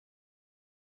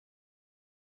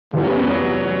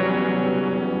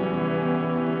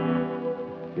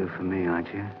You're for me,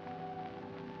 aren't you?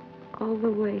 All the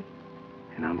way.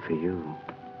 And I'm for you.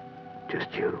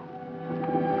 Just you.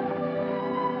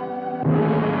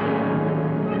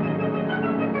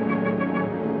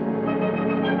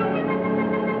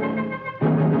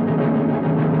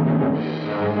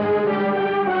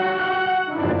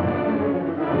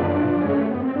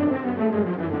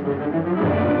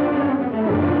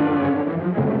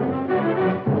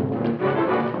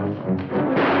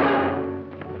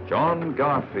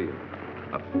 Garfield,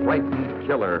 a frightened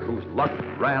killer whose luck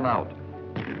ran out.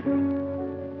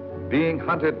 Being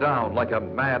hunted down like a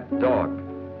mad dog,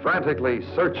 frantically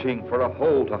searching for a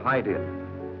hole to hide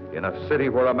in a city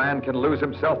where a man can lose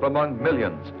himself among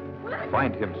millions,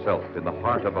 find himself in the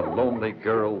heart of a lonely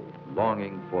girl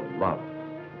longing for love.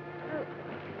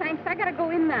 Thanks, I gotta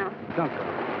go in now. Don't go.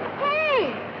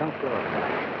 Hey! Don't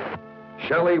go.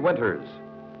 Shelley Winters.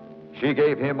 She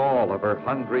gave him all of her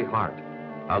hungry heart.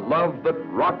 A love that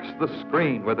rocks the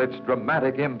screen with its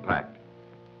dramatic impact.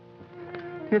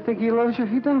 You think he loves you?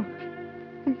 He don't.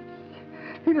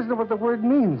 He doesn't know what the word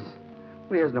means.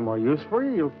 He has no more use for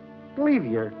you. He'll leave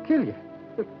you or kill you.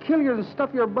 He'll kill you and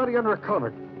stuff your body under a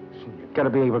culvert. So you've got to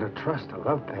be able to trust a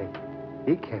love, Peg.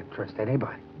 He can't trust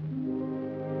anybody.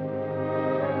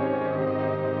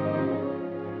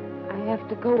 I have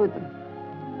to go with him.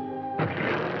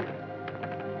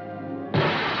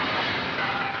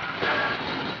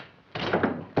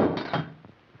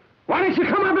 Why don't you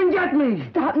come up and get me?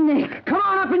 Stop, Nick. Come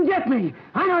on up and get me.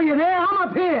 I know you're there. I'm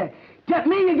up here. Get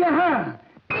me, you get her.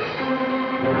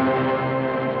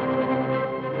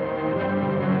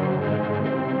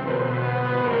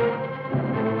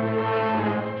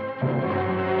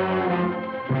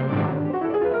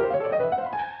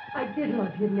 I did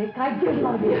love you, Nick. I did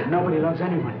love you. Nobody loves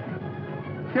anyone.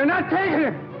 You're not taking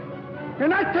her. You're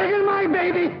not taking my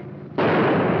baby.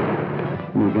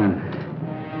 Move on.